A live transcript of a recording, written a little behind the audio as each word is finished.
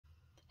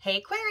Hey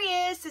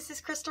Aquarius, this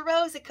is Crystal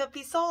Rose at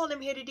Cuppy Soul, and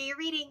I'm here to do your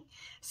reading.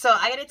 So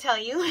I gotta tell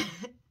you,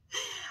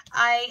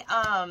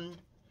 let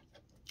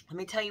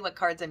me tell you what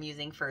cards I'm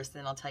using first,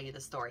 then I'll tell you the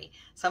story.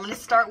 So I'm gonna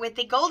start with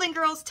the Golden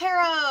Girls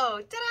Tarot.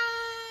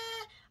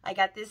 Ta-da! I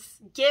got this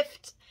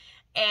gift,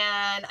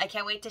 and I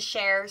can't wait to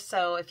share.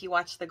 So if you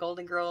watch the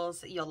Golden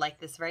Girls, you'll like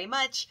this very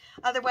much.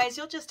 Otherwise,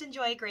 you'll just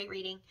enjoy a great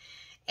reading.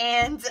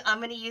 And I'm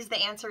gonna use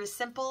The Answer is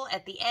Simple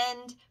at the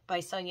end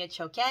by Sonia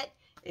Choquette.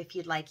 If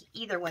you'd like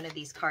either one of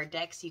these card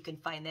decks, you can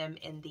find them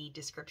in the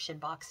description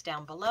box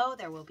down below.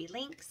 There will be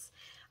links.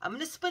 I'm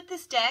going to split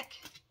this deck,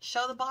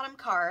 show the bottom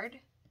card.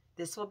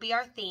 This will be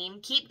our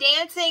theme. Keep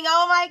dancing.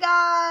 Oh my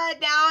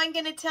God. Now I'm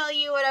going to tell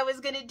you what I was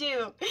going to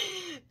do.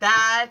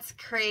 That's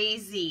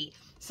crazy.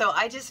 So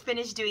I just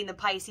finished doing the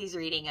Pisces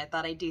reading. I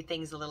thought I'd do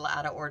things a little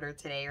out of order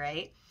today,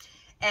 right?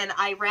 And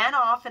I ran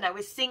off and I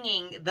was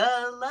singing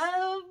The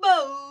Love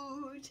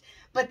Boat.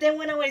 But then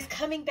when I was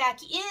coming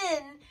back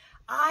in,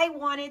 I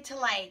wanted to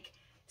like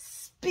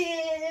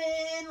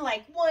spin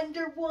like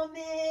Wonder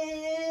Woman,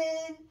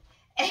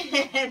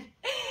 and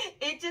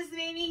it just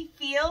made me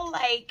feel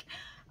like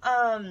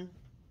I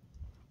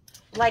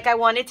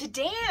wanted to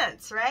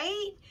dance,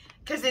 right?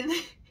 Because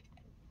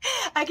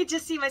I could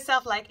just see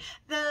myself like,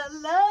 the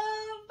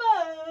love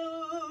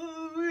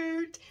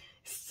boat,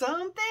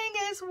 something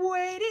is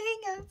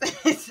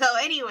waiting. So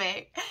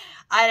anyway,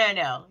 I don't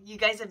know. You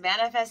guys have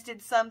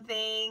manifested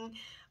something.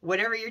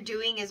 Whatever you're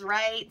doing is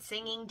right,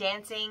 singing,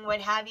 dancing,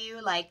 what have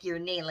you, like you're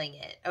nailing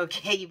it,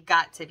 okay? You've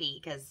got to be,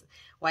 because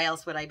why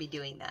else would I be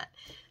doing that?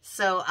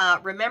 So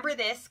remember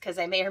this, because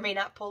I may or may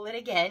not pull it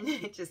again.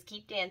 Just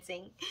keep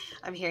dancing.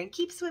 I'm hearing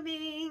keep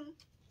swimming.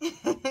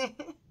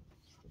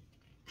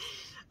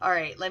 All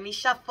right, let me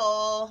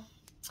shuffle.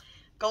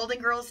 Golden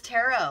Girls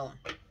Tarot.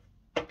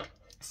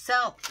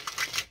 So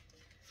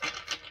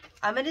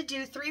I'm going to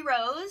do 3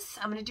 rows.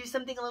 I'm going to do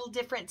something a little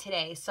different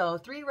today. So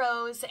 3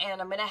 rows,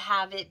 and I'm going to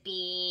have it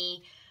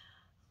be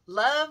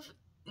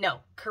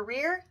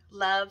career,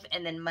 love,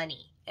 and then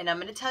money. And I'm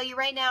going to tell you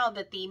right now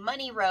that the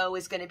money row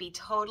is going to be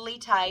totally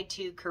tied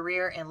to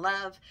career and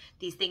love.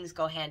 These things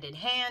go hand in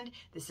hand.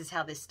 This is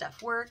how this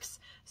stuff works.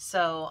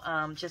 So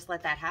just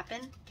let that happen,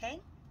 okay?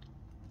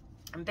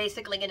 I'm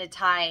basically going to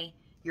tie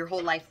your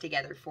whole life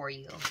together for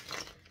you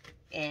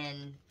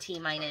in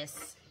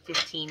T-minus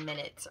 15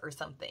 minutes or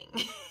something,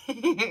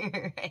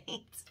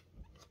 right?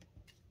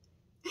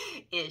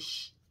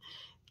 Ish.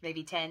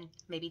 Maybe 10,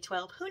 maybe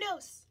 12, who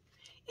knows?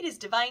 It is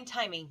divine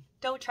timing.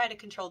 Don't try to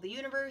control the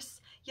universe.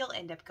 You'll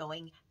end up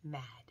going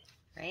mad,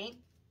 right?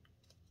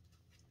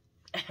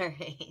 All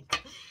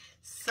right.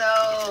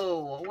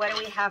 So, what do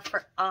we have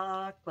for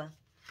Aqua?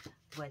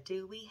 What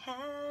do we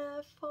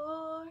have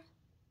for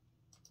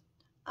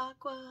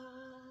Aqua?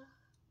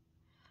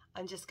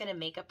 I'm just going to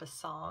make up a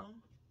song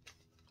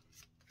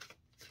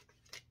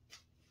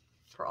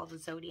for all the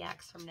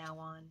zodiacs from now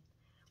on.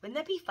 Wouldn't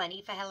that be funny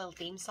if I had a little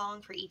theme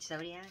song for each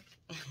zodiac?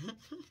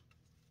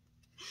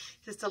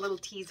 Just a little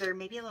teaser,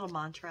 maybe a little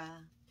mantra.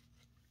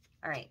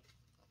 All right.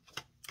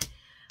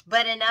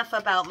 But enough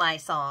about my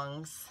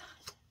songs.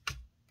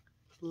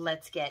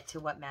 Let's get to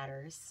what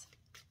matters.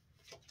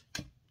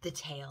 The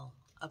tale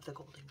of the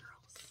Golden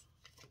Girls.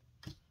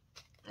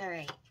 All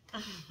right.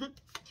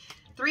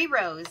 3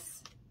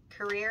 rows.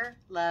 Career,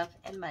 love,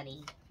 and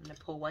money. I'm going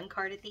to pull 1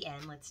 card at the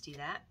end. Let's do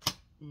that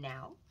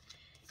now.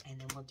 And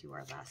then we'll do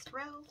our last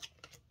row.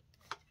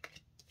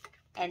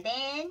 And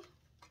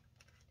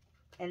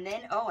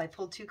then, oh, I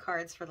pulled 2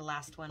 cards for the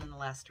last one in the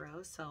last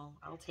row, so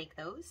I'll take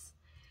those.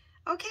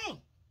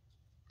 Okay.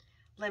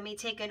 Let me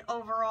take an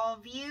overall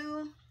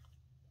view,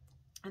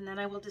 and then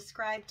I will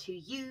describe to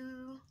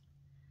you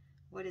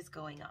what is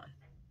going on.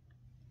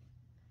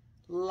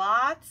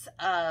 Lots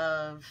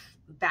of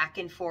back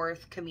and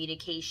forth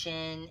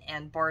communication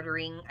and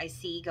bartering I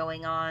see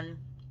going on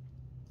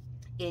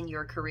in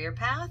your career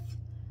path.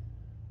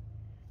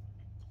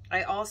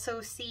 I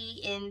also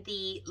see in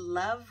the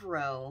love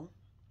row,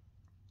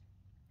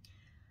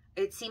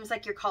 it seems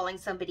like you're calling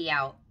somebody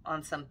out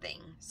on something.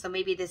 So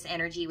maybe this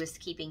energy was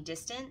keeping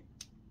distant,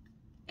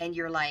 and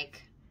you're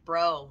like,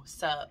 bro,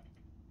 sup?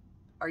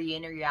 Are you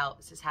in or you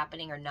out? Is this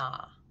happening or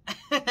nah?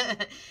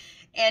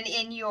 And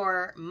in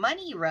your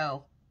money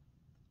row,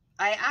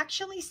 I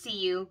actually see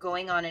you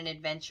going on an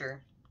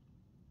adventure.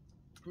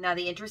 Now,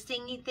 the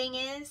interesting thing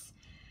is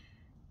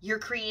you're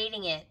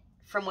creating it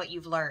from what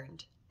you've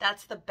learned.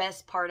 That's the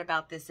best part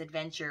about this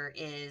adventure,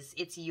 is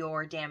it's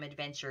your damn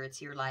adventure.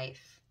 It's your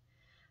life.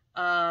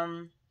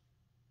 And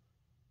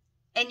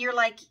you're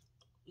like,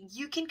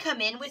 you can come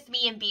in with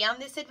me and be on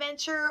this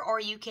adventure, or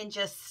you can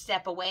just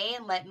step away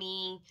and let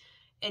me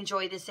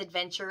enjoy this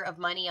adventure of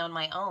money on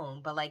my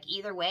own. But like,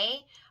 either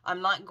way,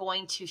 I'm not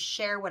going to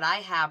share what I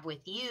have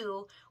with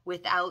you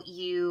without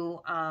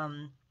you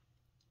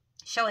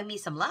showing me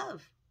some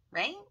love,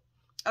 right?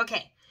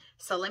 Okay,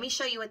 so let me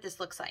show you what this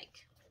looks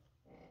like.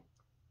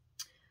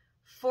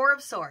 4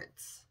 of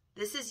Swords.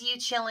 This is you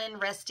chilling,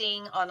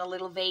 resting on a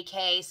little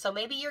vacay. So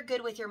maybe you're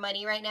good with your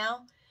money right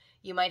now.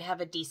 You might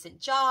have a decent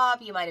job.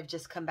 You might have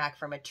just come back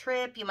from a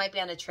trip. You might be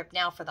on a trip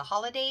now for the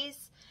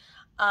holidays.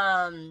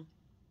 I'm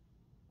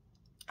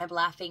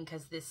laughing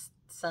because this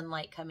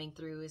sunlight coming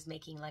through is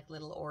making like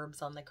little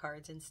orbs on the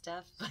cards and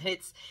stuff, but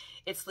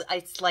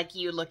it's like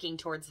you looking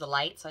towards the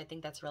light, so I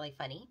think that's really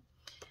funny.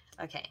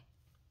 Okay.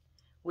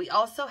 We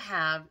also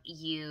have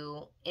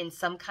you in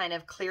some kind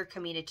of clear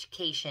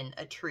communication,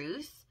 a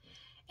truth,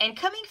 and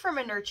coming from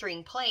a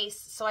nurturing place.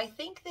 So I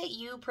think that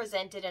you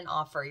presented an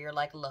offer. You're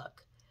like,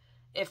 look,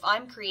 if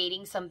I'm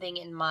creating something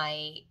in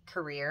my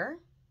career,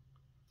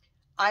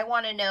 I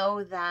want to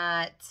know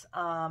that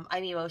I'm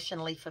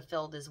emotionally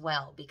fulfilled as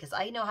well, because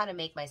I know how to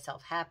make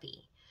myself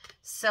happy.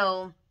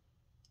 So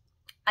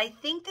I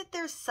think that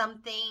there's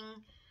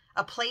something,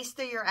 a place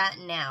that you're at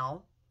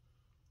now,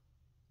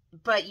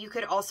 but you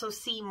could also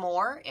see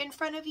more in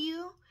front of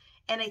you.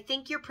 And I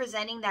think you're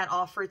presenting that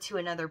offer to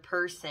another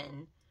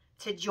person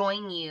to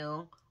join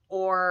you,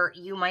 or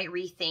you might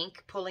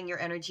rethink pulling your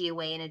energy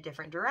away in a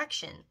different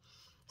direction.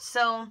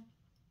 So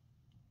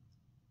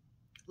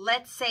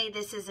let's say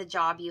this is a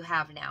job you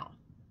have now.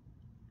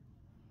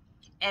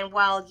 And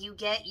while you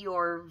get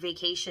your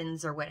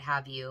vacations or what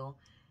have you,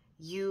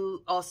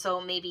 you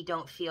also maybe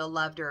don't feel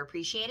loved or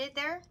appreciated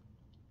there.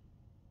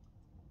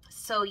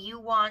 So you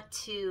want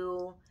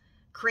to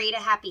create a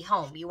happy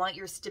home. You want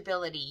your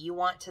stability. You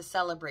want to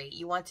celebrate.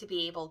 You want to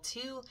be able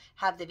to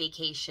have the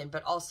vacation,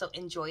 but also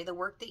enjoy the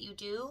work that you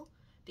do.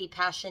 Be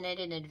passionate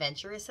and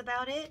adventurous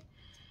about it.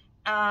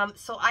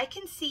 So I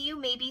can see you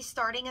maybe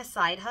starting a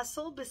side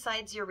hustle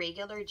besides your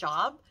regular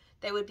job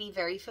that would be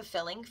very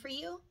fulfilling for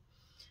you.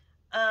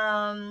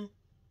 But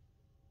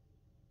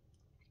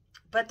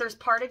there's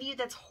part of you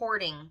that's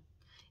hoarding.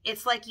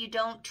 It's like you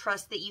don't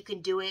trust that you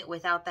can do it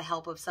without the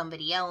help of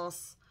somebody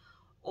else,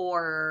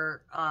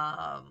 or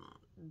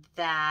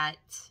that,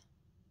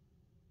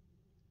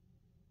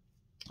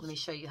 let me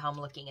show you how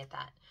I'm looking at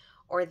that,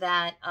 or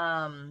that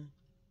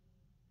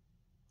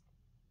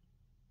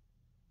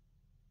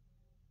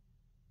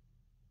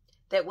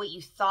that what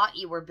you thought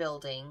you were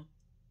building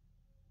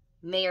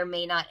may or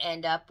may not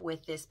end up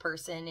with this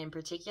person in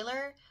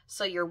particular.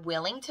 So you're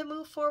willing to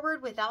move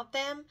forward without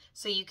them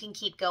so you can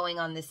keep going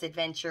on this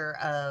adventure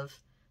of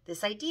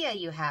this idea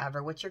you have,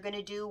 or what you're going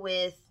to do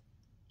with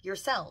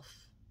yourself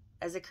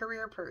as a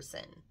career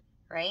person,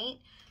 right?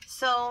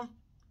 So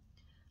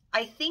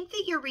I think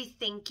that you're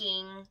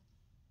rethinking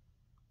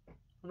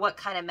what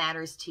kind of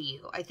matters to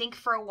you. I think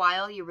for a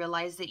while you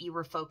realized that you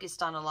were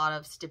focused on a lot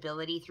of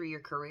stability through your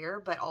career,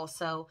 but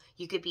also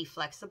you could be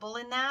flexible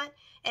in that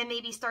and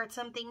maybe start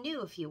something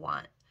new if you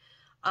want.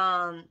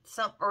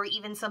 Or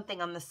even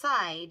something on the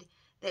side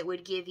that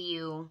would give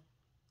you,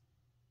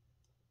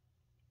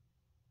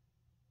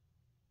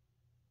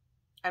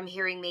 I'm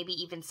hearing maybe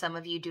even some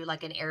of you do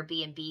like an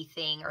Airbnb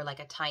thing, or like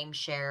a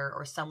timeshare,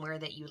 or somewhere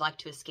that you like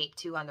to escape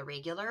to on the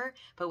regular,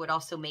 but would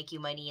also make you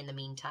money in the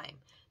meantime.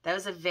 That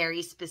was a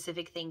very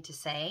specific thing to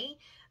say,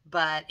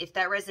 but if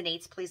that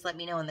resonates, please let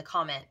me know in the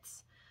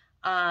comments.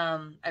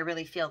 I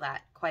really feel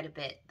that quite a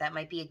bit. That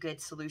might be a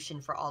good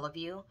solution for all of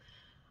you,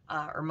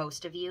 or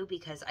most of you,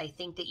 because I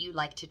think that you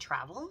like to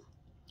travel.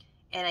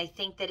 And I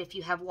think that if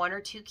you have one or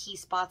two key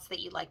spots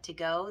that you like to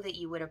go, that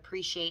you would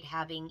appreciate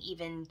having,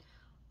 even,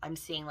 I'm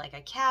seeing like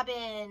a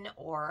cabin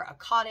or a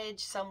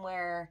cottage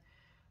somewhere.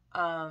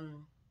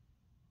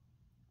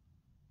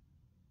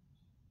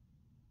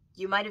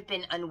 You might have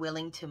been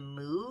unwilling to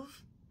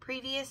move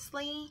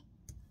previously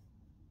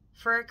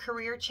for a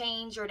career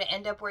change, or to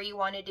end up where you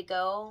wanted to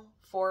go.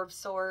 Four of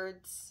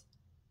Swords,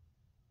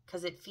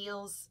 because it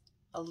feels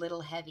a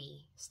little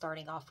heavy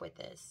starting off with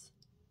this.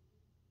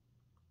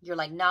 You're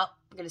like, nope,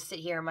 I'm going to sit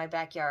here in my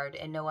backyard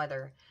and no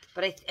other.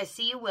 But I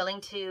see you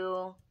willing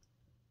to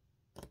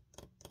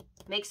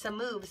make some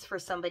moves for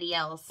somebody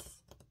else.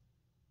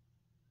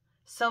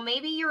 So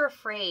maybe you're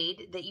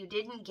afraid that you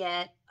didn't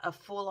get a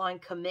full-on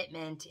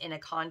commitment in a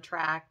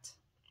contract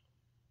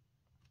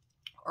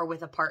or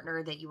with a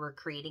partner that you were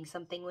creating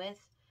something with,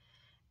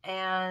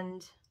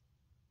 and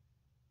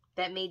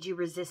that made you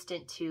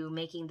resistant to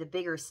making the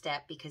bigger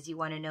step because you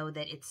want to know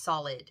that it's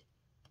solid,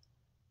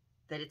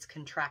 that it's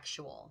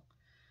contractual,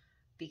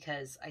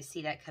 because I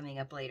see that coming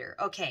up later.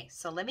 Okay,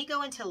 so let me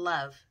go into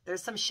love.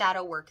 There's some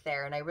shadow work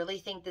there, and I really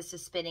think this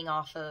is spinning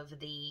off of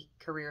the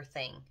career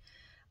thing.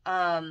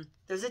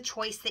 There's a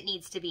choice that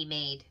needs to be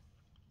made.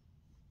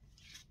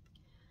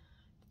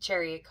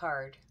 Chariot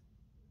card.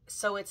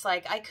 So it's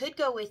like, I could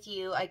go with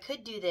you, I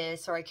could do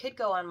this, or I could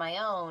go on my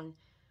own,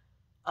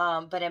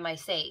 but am I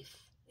safe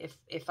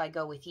if I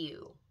go with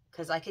you?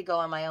 Because I could go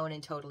on my own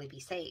and totally be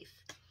safe.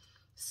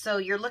 So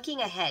you're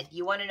looking ahead.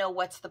 You want to know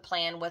what's the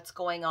plan, what's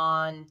going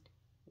on,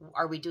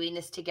 are we doing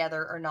this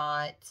together or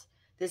not?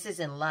 This is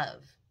in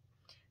love.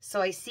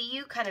 So I see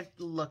you kind of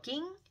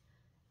looking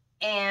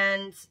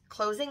and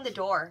closing the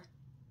door.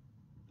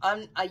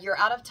 You're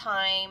out of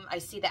time. I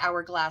see the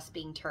hourglass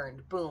being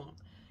turned. Boom.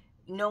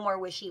 No more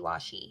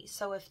wishy-washy.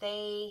 So if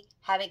they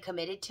haven't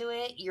committed to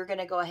it, you're going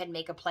to go ahead and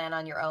make a plan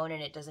on your own,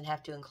 and it doesn't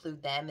have to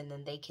include them, and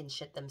then they can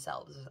shit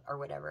themselves or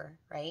whatever,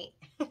 right?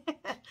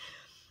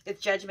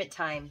 It's judgment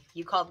time.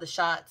 You called the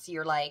shots.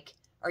 You're like,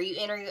 are you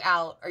in or you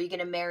out? Are you going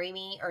to marry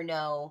me or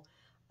no?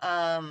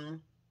 Are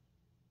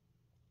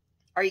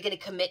you going to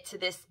commit to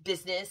this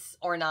business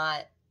or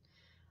not?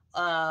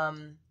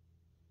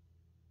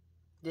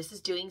 This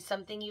is doing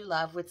something you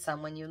love with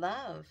someone you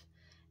love.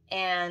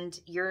 And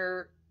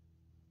you're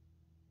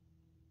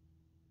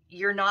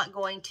not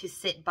going to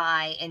sit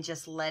by and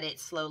just let it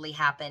slowly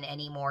happen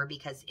anymore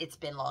because it's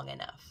been long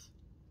enough.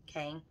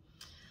 Okay?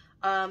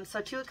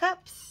 So 2 of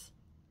Cups.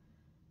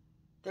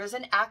 There's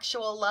an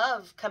actual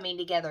love coming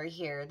together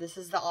here. This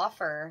is the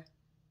offer.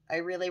 I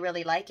really,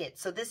 really like it.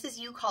 So this is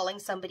you calling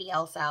somebody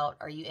else out.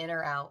 Are you in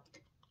or out?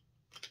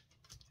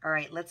 All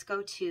right, let's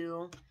go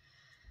to,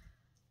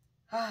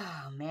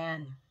 oh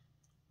man,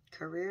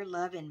 career,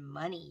 love, and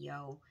money,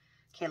 yo.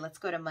 Okay, let's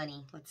go to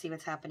money. Let's see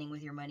what's happening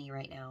with your money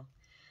right now.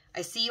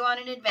 I see you on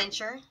an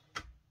adventure.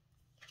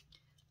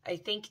 I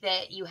think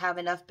that you have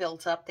enough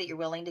built up that you're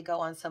willing to go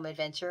on some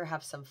adventure,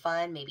 have some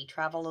fun, maybe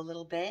travel a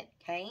little bit,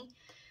 okay?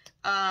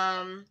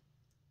 The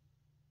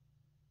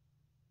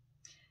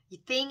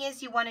thing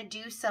is, you want to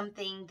do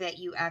something that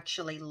you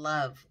actually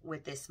love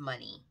with this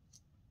money.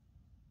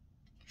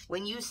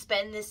 When you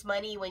spend this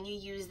money, when you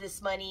use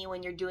this money,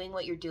 when you're doing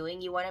what you're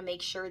doing, you want to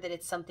make sure that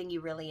it's something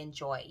you really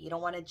enjoy. You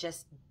don't want to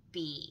just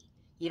be.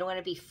 You don't want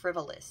to be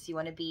frivolous. You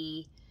want to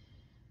be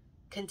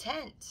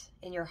content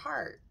in your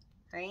heart,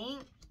 right?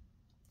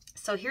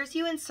 So here's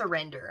you in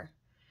surrender.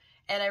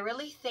 And I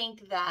really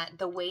think that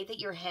the way that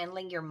you're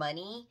handling your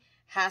money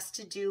has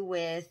to do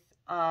with,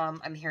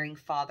 I'm hearing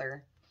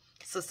father.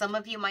 So some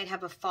of you might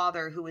have a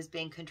father who has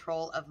been in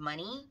control of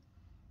money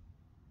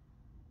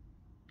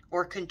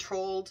or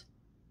controlled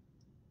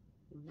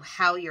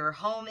how your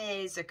home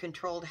is or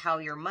controlled how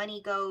your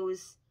money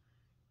goes.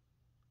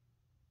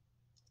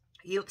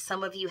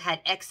 Some of you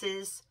had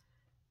exes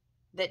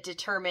that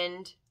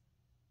determined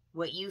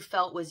what you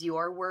felt was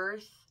your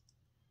worth.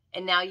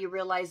 And now you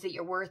realize that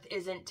your worth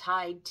isn't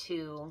tied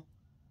to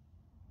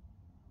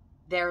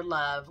their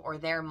love or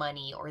their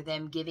money or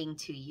them giving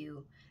to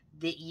you.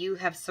 That you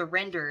have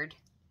surrendered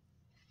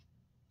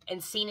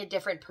and seen a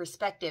different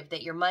perspective,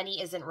 that your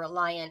money isn't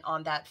reliant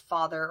on that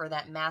father or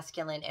that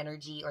masculine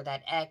energy or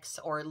that ex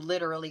or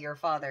literally your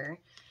father.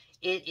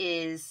 It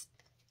is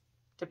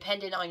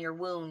dependent on your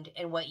wound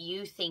and what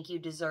you think you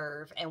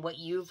deserve, and what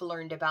you've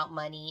learned about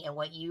money and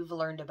what you've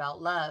learned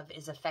about love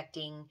is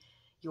affecting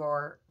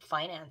your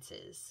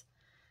finances.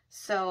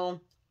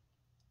 So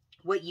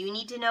what you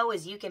need to know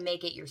is you can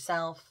make it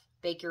yourself.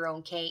 Bake your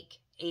own cake.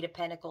 8 of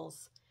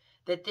Pentacles.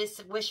 That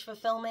this wish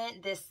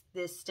fulfillment, this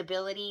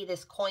stability,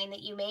 this coin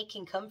that you make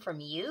can come from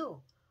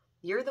you.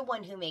 You're the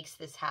one who makes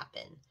this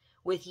happen.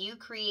 With you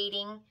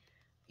creating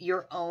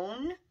your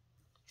own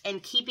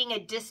and keeping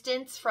a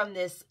distance from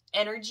this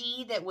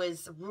energy that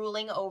was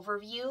ruling over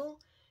you,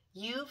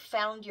 you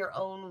found your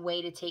own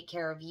way to take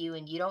care of you,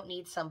 and you don't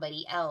need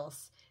somebody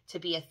else to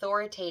be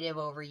authoritative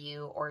over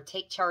you or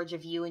take charge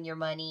of you and your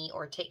money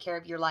or take care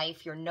of your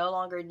life. You're no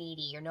longer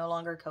needy. You're no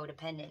longer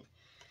codependent.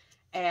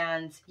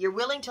 And you're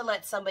willing to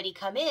let somebody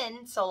come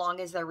in so long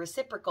as they're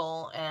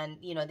reciprocal and,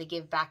 you know, they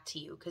give back to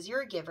you because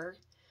you're a giver.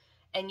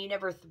 And you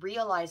never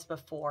realized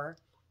before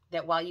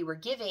that while you were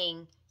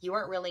giving, you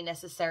weren't really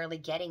necessarily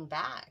getting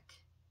back,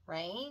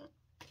 right?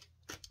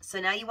 So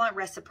now you want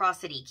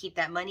reciprocity. Keep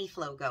that money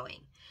flow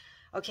going.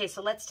 Okay,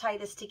 so let's tie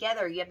this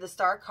together. You have the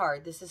Star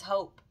card. This is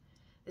hope.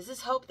 This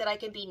is hope that I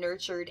can be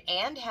nurtured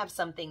and have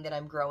something that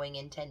I'm growing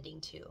and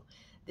tending to.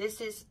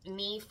 This is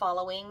me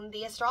following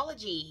the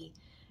astrology.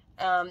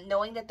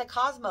 Knowing that the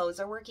cosmos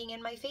are working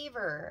in my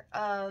favor.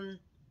 And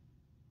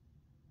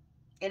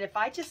if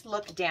I just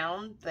look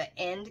down the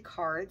end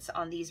cards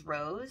on these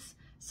rows,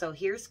 so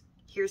here's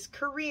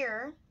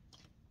career.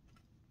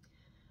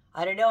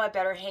 I don't know, I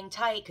better hang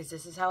tight because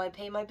this is how I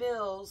pay my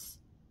bills.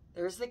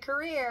 There's the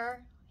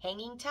career,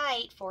 hanging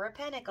tight, 4 of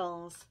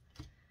Pentacles.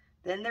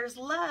 Then there's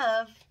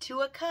love,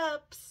 2 of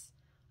Cups.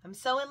 I'm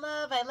so in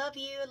love, I love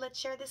you, let's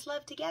share this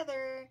love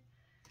together.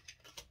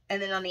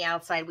 And then on the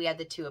outside, we have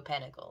the 2 of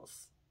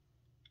Pentacles.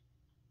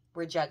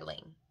 We're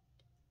juggling.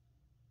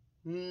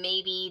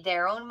 Maybe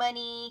their own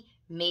money,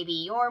 maybe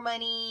your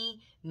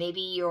money, maybe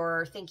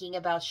you're thinking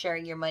about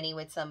sharing your money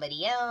with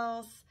somebody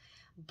else,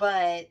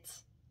 but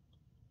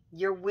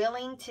you're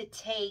willing to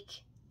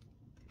take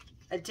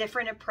a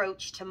different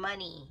approach to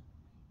money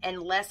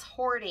and less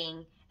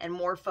hoarding and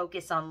more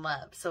focus on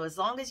love. So as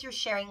long as you're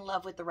sharing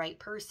love with the right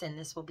person,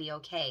 this will be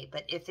okay.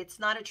 But if it's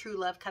not a true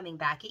love coming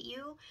back at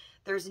you,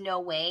 there's no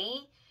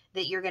way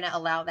that you're going to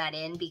allow that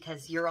in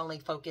because you're only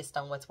focused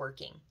on what's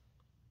working.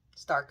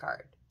 Star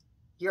card.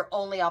 You're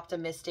only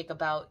optimistic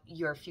about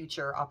your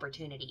future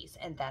opportunities,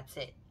 and that's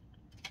it.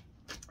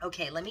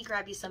 Okay, let me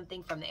grab you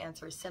something from the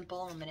Answer is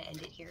Simple. I'm going to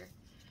end it here.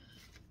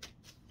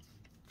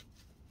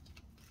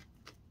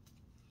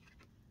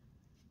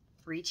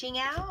 Reaching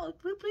out.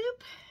 Whoop,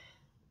 whoop.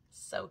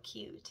 So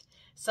cute.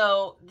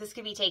 So this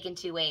could be taken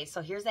 2 ways.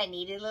 So here's that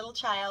needed little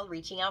child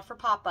reaching out for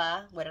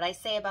Papa. What did I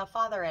say about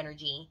father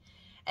energy?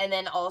 And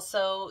then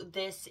also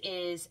this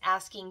is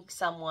asking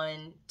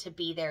someone to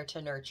be there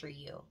to nurture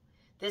you.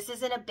 This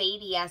isn't a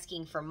baby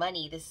asking for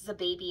money. This is a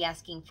baby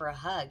asking for a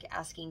hug,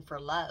 asking for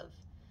love.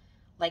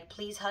 Like,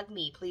 please hug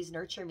me, please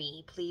nurture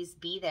me, please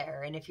be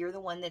there. And if you're the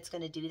one that's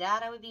going to do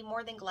that, I would be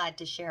more than glad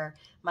to share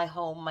my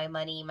home, my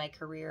money, my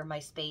career, my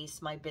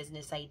space, my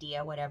business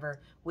idea, whatever,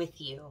 with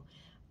you.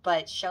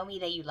 But show me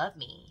that you love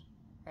me,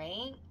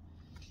 right?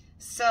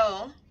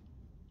 So,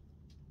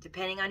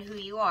 depending on who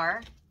you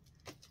are,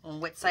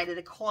 on what side of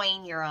the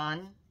coin you're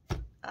on,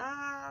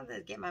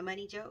 get my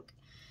money joke,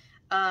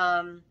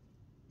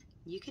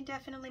 you can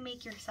definitely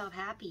make yourself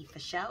happy, for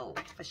show,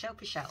 for show,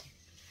 for show.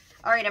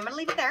 All right, I'm going to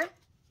leave it there.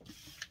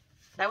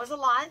 That was a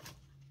lot.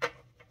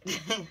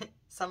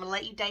 So I'm going to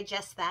let you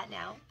digest that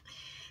now.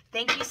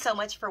 Thank you so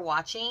much for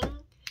watching.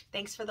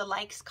 Thanks for the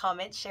likes,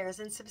 comments, shares,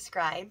 and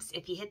subscribes.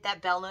 If you hit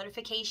that bell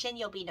notification,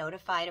 you'll be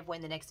notified of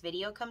when the next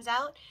video comes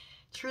out.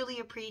 Truly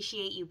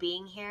appreciate you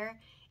being here.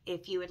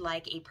 If you would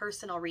like a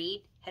personal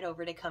read, head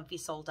over to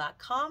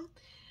comfysoul.com.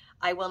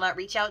 I will not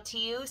reach out to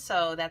you,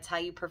 so that's how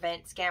you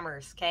prevent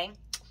scammers, okay?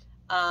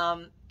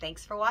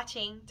 Thanks for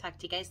watching. Talk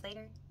to you guys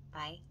later.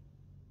 Bye.